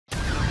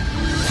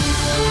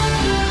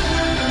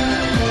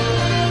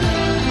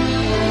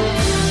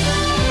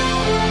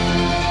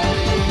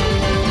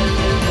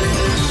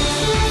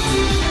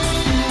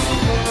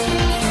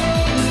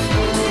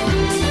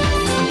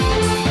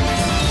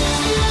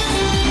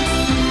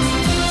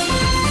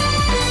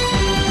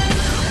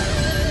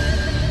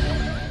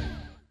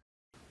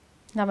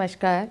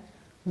Namaskar.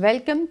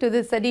 Welcome to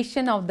this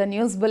edition of the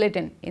News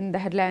Bulletin. In the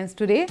headlines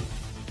today,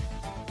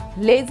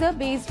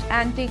 laser-based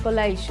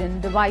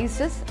anti-collision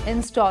devices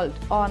installed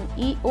on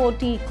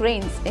EOT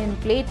cranes in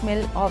plate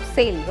mill of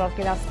SAIL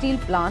Rourkela steel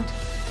plant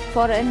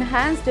for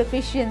enhanced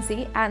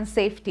efficiency and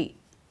safety.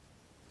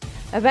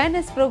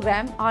 Awareness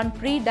program on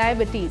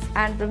pre-diabetes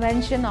and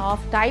prevention of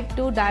type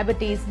 2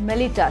 diabetes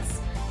mellitus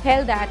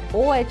held at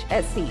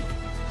OHSC.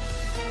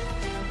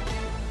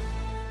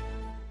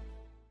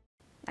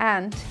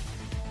 And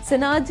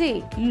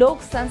Synergy Lok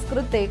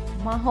Sanskritik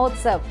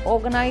Mahotsav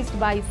organized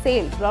by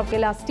SAIL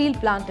Rourkela steel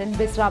plant in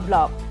Bisra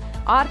block.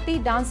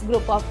 Aarti dance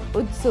group of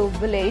Utsu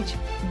village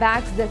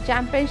bags the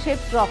championship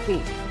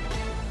trophy.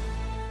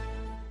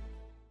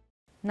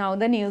 Now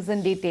the news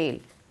in detail.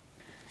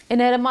 In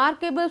a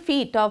remarkable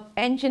feat of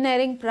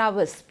engineering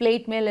prowess,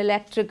 Plate Mill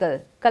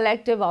Electrical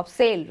Collective of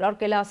SAIL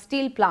Rourkela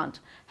steel plant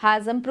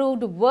has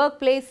improved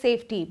workplace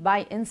safety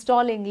by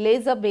installing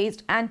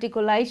laser-based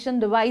anti-collision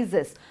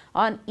devices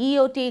on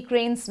EOT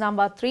cranes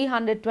number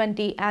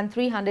 320 and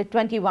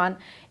 321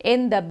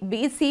 in the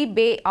BC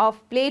Bay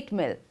of Plate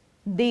Mill.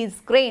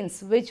 These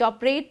cranes, which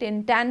operate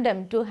in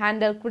tandem to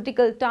handle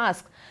critical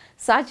tasks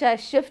such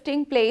as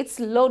shifting plates,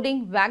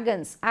 loading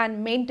wagons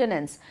and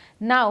maintenance,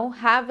 now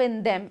have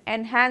in them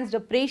enhanced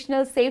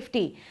operational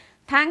safety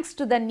thanks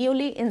to the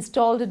newly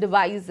installed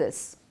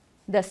devices.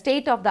 The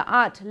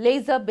state-of-the-art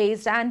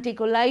laser-based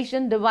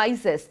anti-collision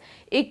devices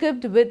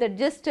equipped with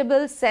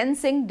adjustable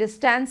sensing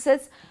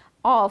distances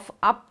of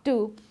up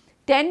to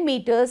 10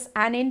 meters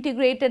and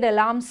integrated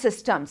alarm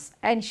systems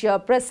ensure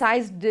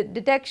precise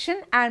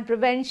detection and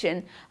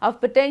prevention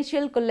of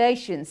potential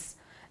collisions.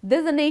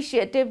 This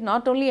initiative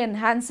not only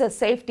enhances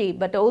safety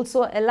but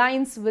also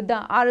aligns with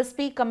the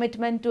RSP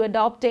commitment to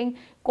adopting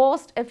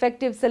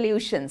cost-effective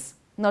solutions.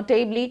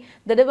 Notably,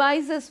 the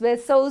devices were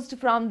sourced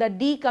from the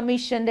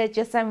decommissioned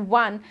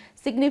HSM-1,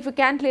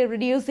 significantly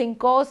reducing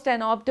cost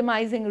and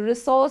optimizing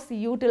resource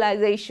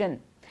utilization.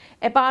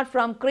 Apart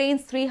from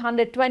cranes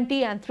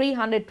 320 and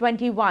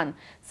 321,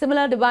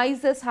 similar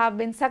devices have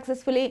been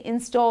successfully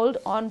installed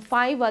on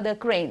 5 other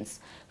cranes,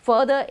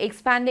 further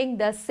expanding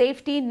the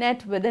safety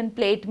net within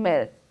plate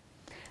mill.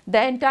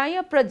 The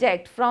entire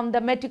project, from the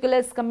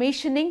meticulous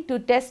commissioning to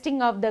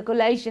testing of the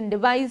collision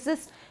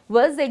devices,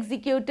 was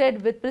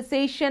executed with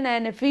precision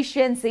and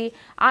efficiency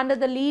under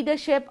the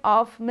leadership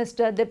of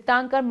Mr.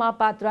 Diptankar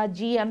Mahapatra,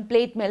 GM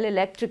Plate Mill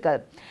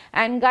Electrical,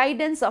 and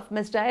guidance of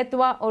Mr.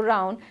 Etwa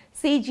Oraon,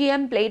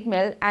 CGM Plate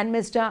Mill, and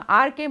Mr.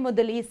 R.K.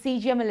 Mudali,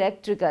 CGM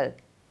Electrical.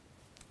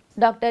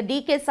 Dr.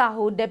 D.K.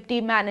 Sahu,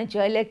 Deputy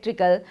Manager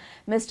Electrical,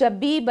 Mr.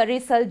 B.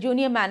 Barisal,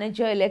 Junior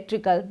Manager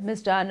Electrical,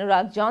 Mr.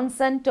 Anurag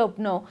Johnson,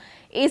 Topno,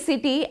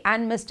 ACT,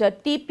 and Mr.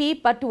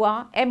 T.P.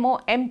 Patua,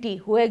 MOMT,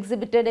 who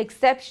exhibited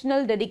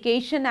exceptional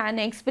dedication and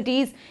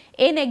expertise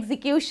in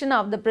execution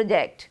of the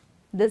project.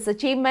 This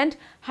achievement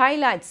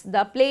highlights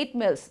the plate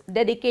mill's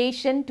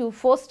dedication to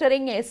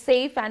fostering a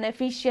safe and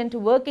efficient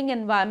working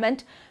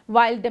environment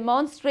while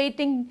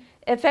demonstrating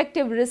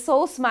effective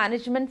resource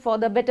management for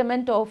the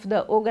betterment of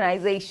the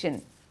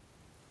organization.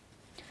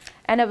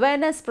 An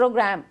awareness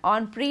program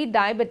on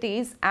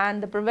pre-diabetes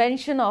and the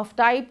prevention of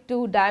type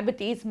 2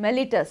 diabetes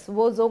mellitus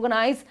was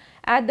organized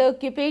at the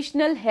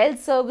Occupational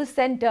Health Service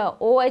Center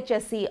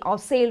OHSC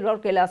of SAIL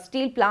Rourkela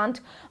steel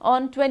plant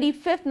on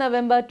 25th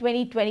November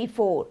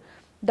 2024.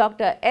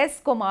 Dr.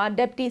 S. Kumar,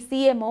 Deputy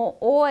CMO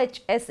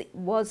OHSC,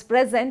 was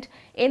present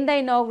in the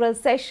inaugural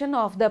session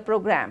of the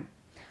program.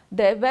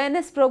 The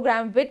awareness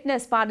program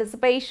witnessed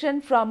participation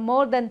from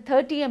more than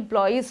 30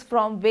 employees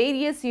from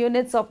various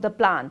units of the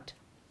plant.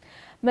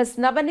 Ms.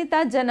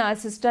 Nabanita Jana,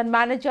 Assistant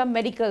Manager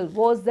Medical,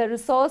 was the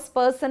resource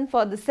person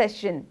for the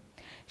session.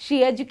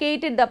 She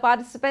educated the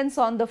participants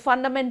on the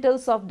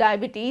fundamentals of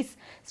diabetes,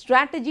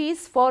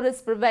 strategies for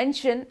its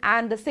prevention,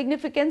 and the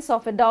significance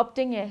of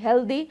adopting a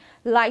healthy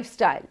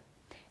lifestyle.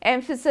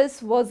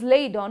 Emphasis was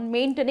laid on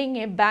maintaining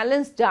a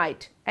balanced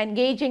diet,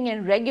 engaging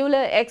in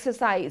regular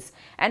exercise,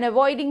 and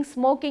avoiding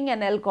smoking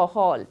and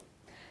alcohol.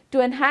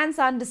 To enhance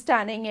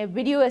understanding, a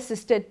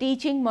video-assisted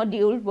teaching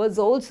module was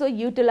also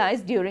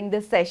utilized during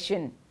the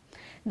session.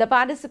 The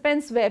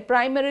participants were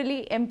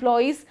primarily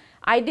employees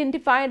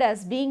identified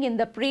as being in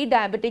the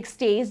pre-diabetic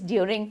stage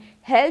during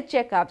health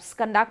checkups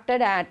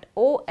conducted at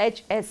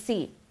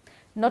OHSC.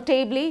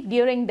 Notably,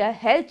 during the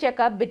health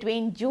checkup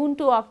between June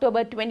to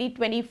October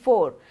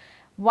 2024,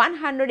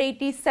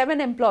 187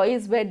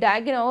 employees were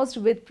diagnosed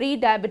with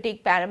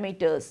pre-diabetic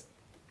parameters.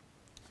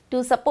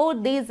 To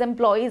support these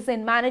employees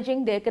in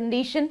managing their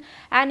condition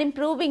and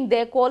improving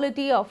their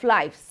quality of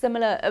life,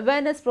 similar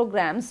awareness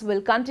programs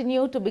will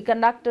continue to be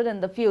conducted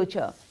in the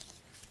future.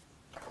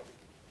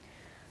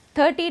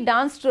 30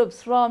 dance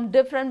troupes from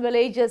different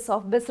villages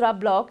of Bisra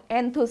block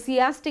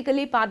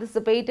enthusiastically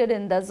participated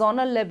in the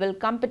zonal level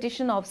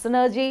competition of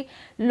Synergy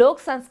Lok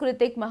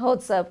Sanskritik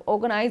Mahotsav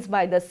organized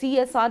by the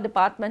CSR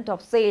Department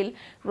of SAIL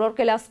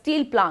Rourkela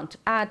steel plant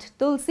at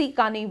Tulsi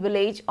Kani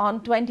village on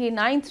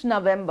 29th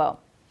November.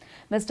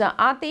 Mr.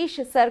 Atish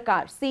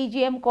Sarkar,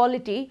 CGM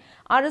Quality,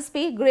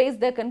 RSP,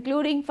 graced the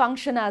concluding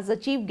function as the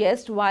chief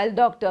guest, while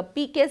Dr.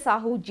 P.K.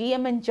 Sahu,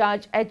 GM in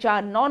charge,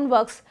 HR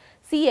Non-Works,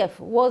 CF,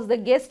 was the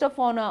guest of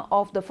honor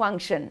of the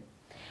function.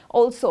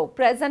 Also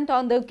present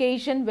on the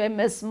occasion were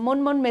Ms.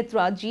 Munmun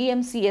Mitra, GM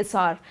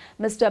CSR,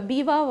 Mr.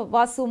 Biva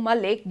Vasu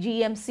Malik,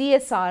 GM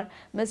CSR,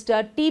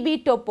 Mr.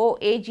 TB Topo,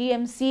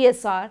 AGM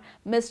CSR,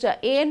 Mr.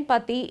 AN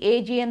Pati,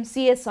 AGM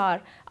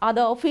CSR,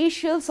 other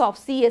officials of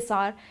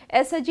CSR,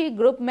 SAG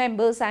group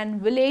members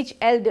and village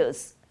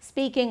elders.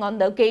 Speaking on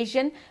the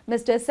occasion,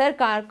 Mr.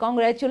 Sarkar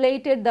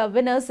congratulated the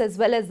winners as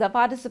well as the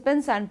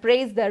participants and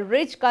praised the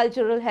rich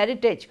cultural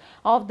heritage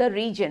of the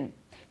region.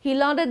 He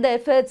lauded the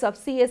efforts of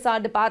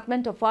CSR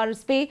Department of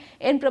RSP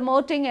in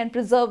promoting and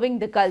preserving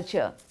the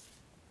culture.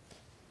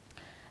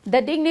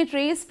 The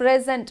dignitaries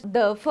present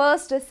the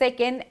first,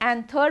 second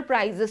and third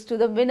prizes to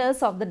the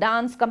winners of the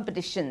dance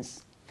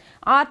competitions.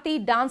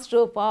 Aarti dance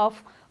troupe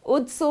of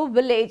Udso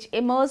village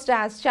emerged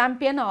as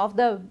champion of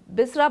the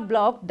Bisra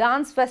Block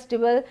Dance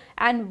Festival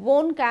and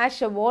won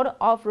cash award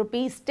of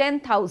Rs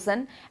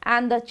 10,000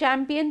 and the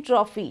champion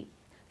trophy.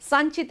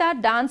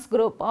 Sanchita dance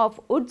group of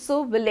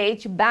Udso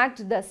village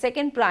bagged the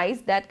second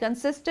prize that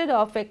consisted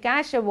of a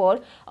cash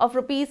award of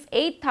Rs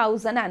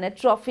 8,000 and a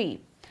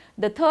trophy.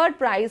 The third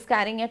prize,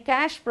 carrying a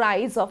cash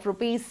prize of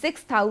Rs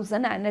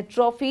 6,000 and a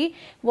trophy,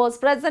 was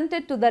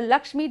presented to the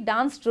Lakshmi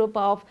dance troupe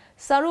of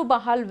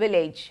Sarubahal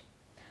village.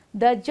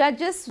 The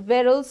judges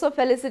were also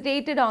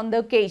felicitated on the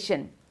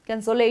occasion.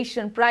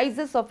 Consolation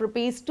prizes of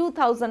Rs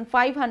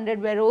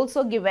 2,500 were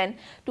also given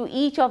to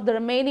each of the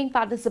remaining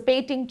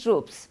participating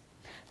troops.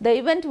 The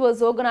event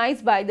was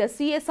organized by the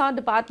CSR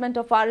Department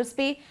of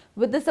RSP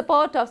with the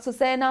support of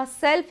Susena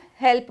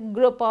Self-Help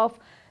Group of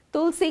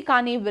Tulsi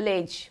Kani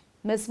village.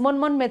 Ms.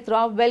 Munmun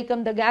Mitra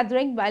welcomed the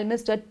gathering while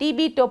Mr.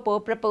 TB Topo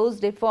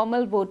proposed a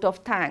formal vote of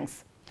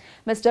thanks.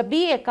 Mr.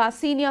 B. Eka,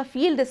 Senior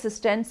Field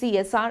Assistant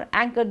CSR,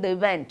 anchored the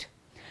event.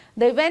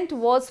 The event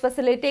was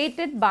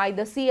facilitated by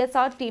the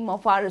CSR team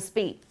of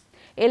RSP.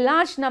 A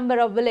large number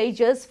of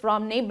villagers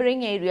from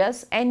neighboring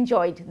areas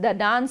enjoyed the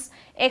dance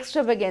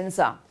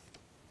extravaganza.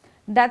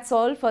 That's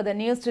all for the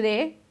news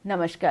today.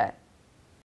 Namaskar.